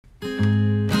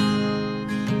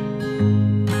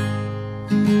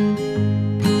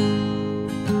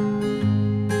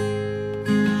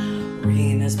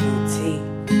Rina's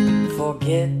boutique,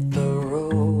 forget the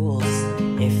rules.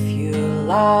 If you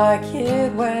like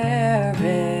it, wear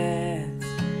it.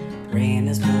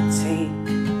 Rina's boutique,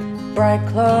 bright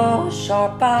clothes,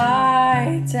 sharp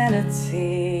identity.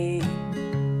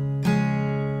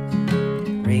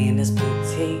 Rina's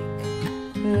boutique,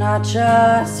 not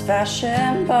just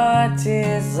fashion but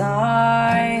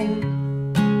design.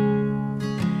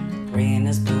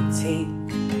 Rina's boutique,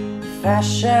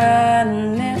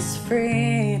 fashion is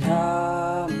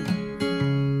freedom.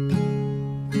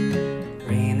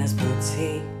 Rina's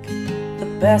boutique, the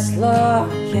best look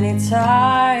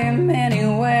anytime,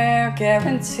 anywhere,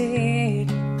 guaranteed.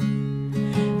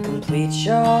 Complete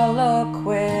your look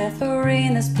with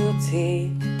Rina's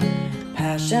boutique.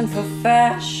 Passion for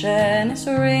fashion is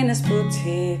Rina's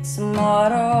boutique's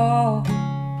motto.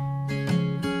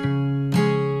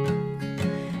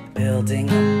 Building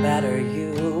a better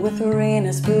you with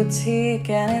Rina's boutique,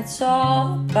 and it's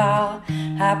all about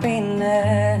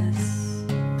happiness.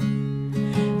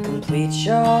 Complete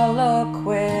your look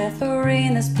with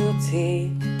Rina's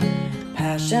boutique.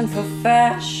 Passion for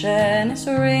fashion is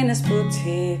Rina's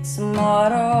boutique's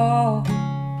motto.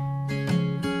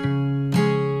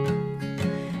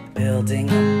 Building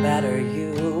a better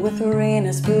you with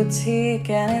Rina's boutique,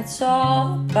 and it's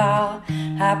all about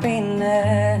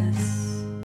happiness.